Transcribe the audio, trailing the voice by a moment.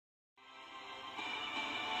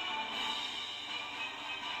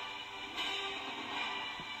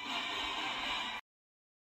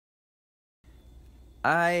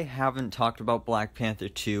I haven't talked about Black Panther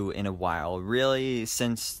 2 in a while, really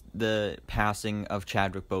since the passing of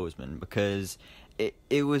Chadwick Boseman, because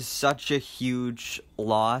it was such a huge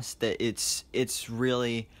loss that it's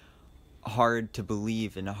really hard to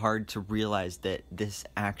believe and hard to realize that this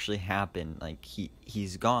actually happened. Like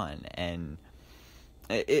he's gone, and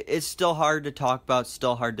it's still hard to talk about,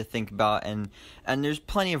 still hard to think about, and there's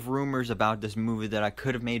plenty of rumors about this movie that I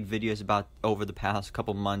could have made videos about over the past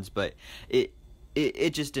couple months, but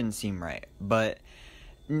it just didn't seem right. But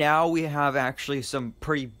now we have actually some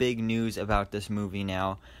pretty big news about this movie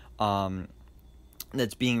now,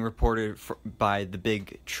 that's being reported by the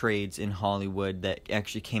big trades in Hollywood that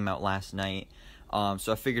actually came out last night.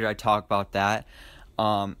 So I figured I'd talk about that.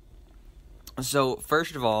 So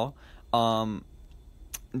first of all,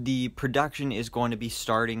 the production is going to be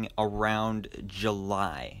starting around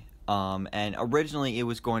July. And originally it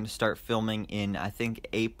was going to start filming in, I think,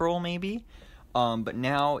 April maybe. But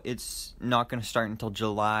now it's not going to start until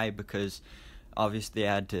July because obviously they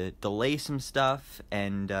had to delay some stuff,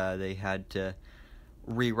 and they had to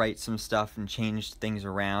rewrite some stuff and change things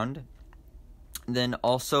around. Then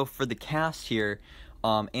also for the cast here,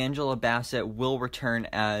 Angela Bassett will return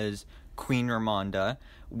as Queen Ramonda,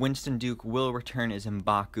 Winston Duke will return as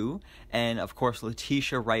M'Baku, and of course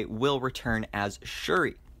Letitia Wright will return as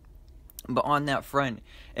Shuri. But on that front,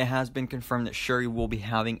 it has been confirmed that Shuri will be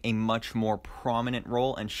having a much more prominent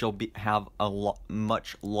role, and she'll have a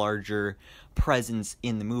much larger presence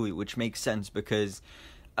in the movie, which makes sense because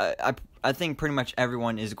I think pretty much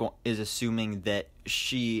everyone is assuming that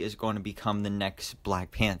she is going to become the next Black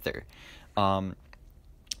Panther.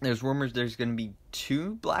 There's rumors there's going to be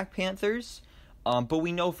 2 Black Panthers, but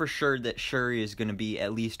we know for sure that Shuri is going to be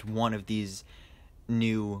at least one of these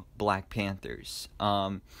new Black Panthers.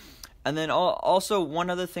 And then also one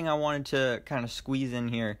other thing I wanted to kind of squeeze in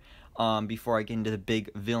here before I get into the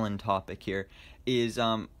big villain topic here is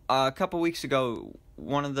a couple weeks ago,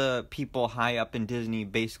 one of the people high up in Disney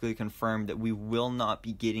basically confirmed that we will not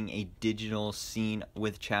be getting a digital scene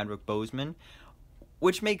with Chadwick Boseman,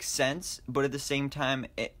 which makes sense, but at the same time,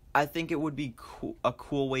 I think it would be a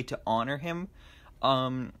cool way to honor him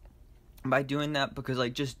by doing that, because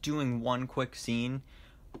like just doing one quick scene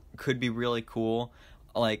could be really cool.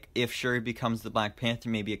 Like, if Shuri becomes the Black Panther,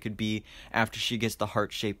 maybe it could be after she gets the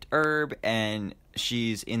heart-shaped herb and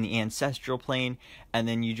she's in the ancestral plane, and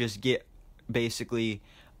then you just get basically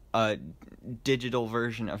a digital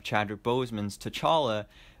version of Chadwick Boseman's T'Challa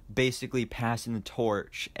basically passing the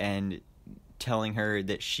torch and telling her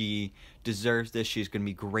that she deserves this, she's going to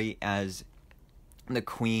be great as the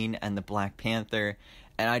Queen and the Black Panther,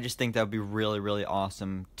 and I just think that would be really, really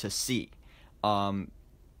awesome to see.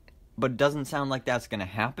 But it doesn't sound like that's going to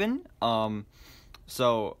happen.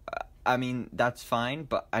 So, I mean, that's fine,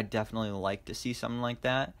 but I'd definitely like to see something like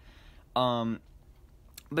that.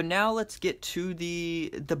 But now let's get to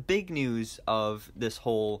the big news of this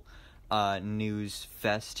whole news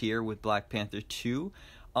fest here with Black Panther 2.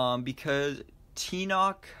 Because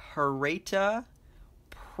Tenoch Huerta,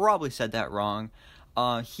 probably said that wrong,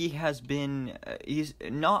 he's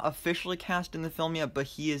not officially cast in the film yet, but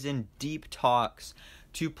he is in deep talks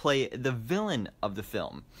to play the villain of the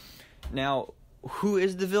film. Now, who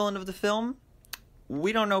is the villain of the film?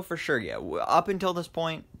 We don't know for sure yet. Up until this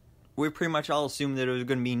point, we pretty much all assumed that it was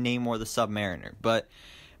going to be Namor the Submariner, but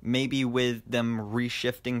maybe with them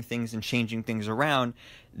reshifting things and changing things around,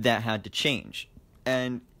 that had to change.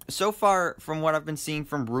 And so far, from what I've been seeing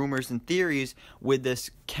from rumors and theories with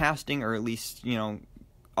this casting, or at least,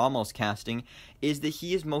 almost casting, is that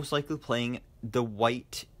he is most likely playing the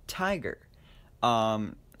White Tiger.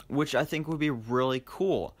 Which I think would be really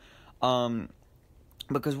cool,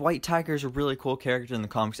 because White Tiger is a really cool character in the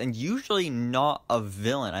comics, and usually not a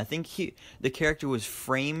villain. I think the character was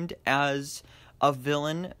framed as a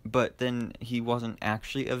villain, but then he wasn't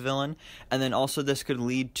actually a villain. And then also this could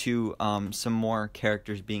lead to some more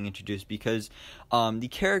characters being introduced, because the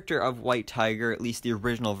character of White Tiger, at least the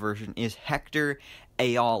original version, is Hector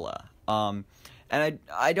Ayala. And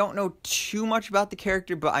I don't know too much about the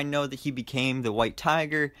character, but I know that he became the White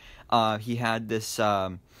Tiger. He had this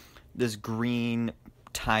green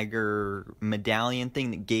tiger medallion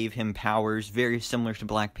thing that gave him powers very similar to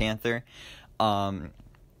Black Panther.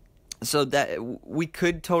 So that we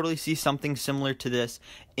could totally see something similar to this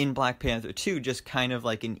in Black Panther 2, just kind of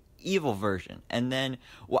like an evil version. And then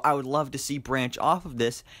what I would love to see branch off of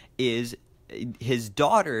this is his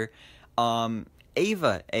daughter,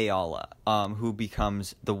 Ava Ayala, who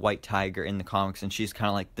becomes the White Tiger in the comics, and she's kind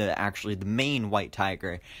of like the main White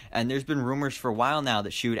Tiger. And there's been rumors for a while now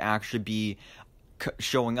that she would actually be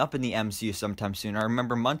showing up in the MCU sometime soon. I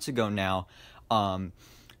remember months ago now,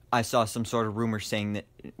 I saw some sort of rumor saying that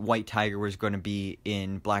White Tiger was going to be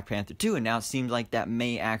in Black Panther 2, and now it seems like that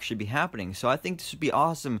may actually be happening. So I think this would be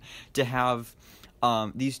awesome to have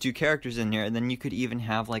these two characters in there, and then you could even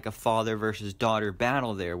have like a father versus daughter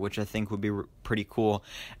battle there, which I think would be pretty cool.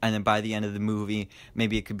 And then by the end of the movie,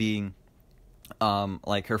 maybe it could be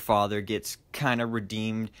like her father gets kind of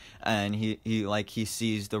redeemed, and he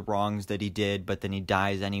sees the wrongs that he did, but then he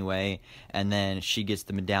dies anyway, and then she gets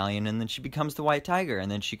the medallion, and then she becomes the White Tiger, and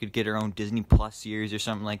then she could get her own Disney Plus series or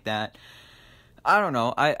something like that. I don't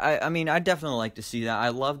know. I mean, I definitely like to see that. I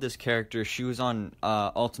love this character. She was on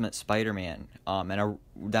Ultimate Spider-Man, and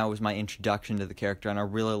that was my introduction to the character, and I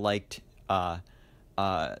really liked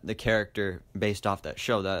the character based off that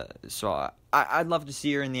show. So I'd love to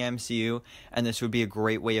see her in the MCU, and this would be a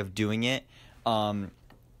great way of doing it. And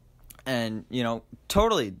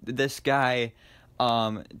totally, this guy,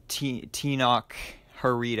 Tenoch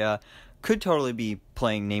Harita, could totally be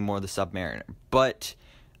playing Namor the Submariner, but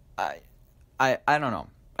I don't know.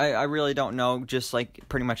 I really don't know. Just like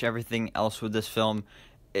pretty much everything else with this film,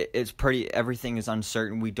 everything is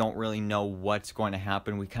uncertain. We don't really know what's going to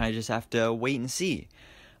happen. We kind of just have to wait and see.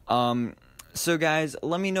 So guys,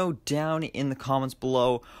 let me know down in the comments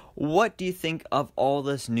below, what do you think of all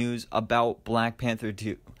this news about Black Panther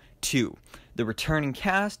 2? The returning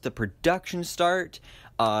cast, the production start,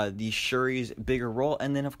 the Shuri's bigger role,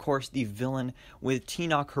 and then of course the villain with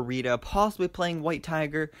Tenoch Harita possibly playing White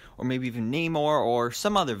Tiger, or maybe even Namor, or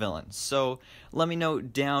some other villain. So let me know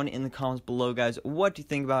down in the comments below, guys, what do you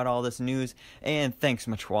think about all this news, and thanks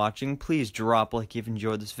so much for watching. Please drop a like if you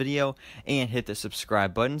enjoyed this video, and hit the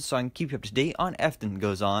subscribe button so I can keep you up to date on everything that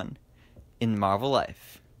goes on in Marvel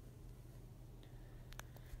life.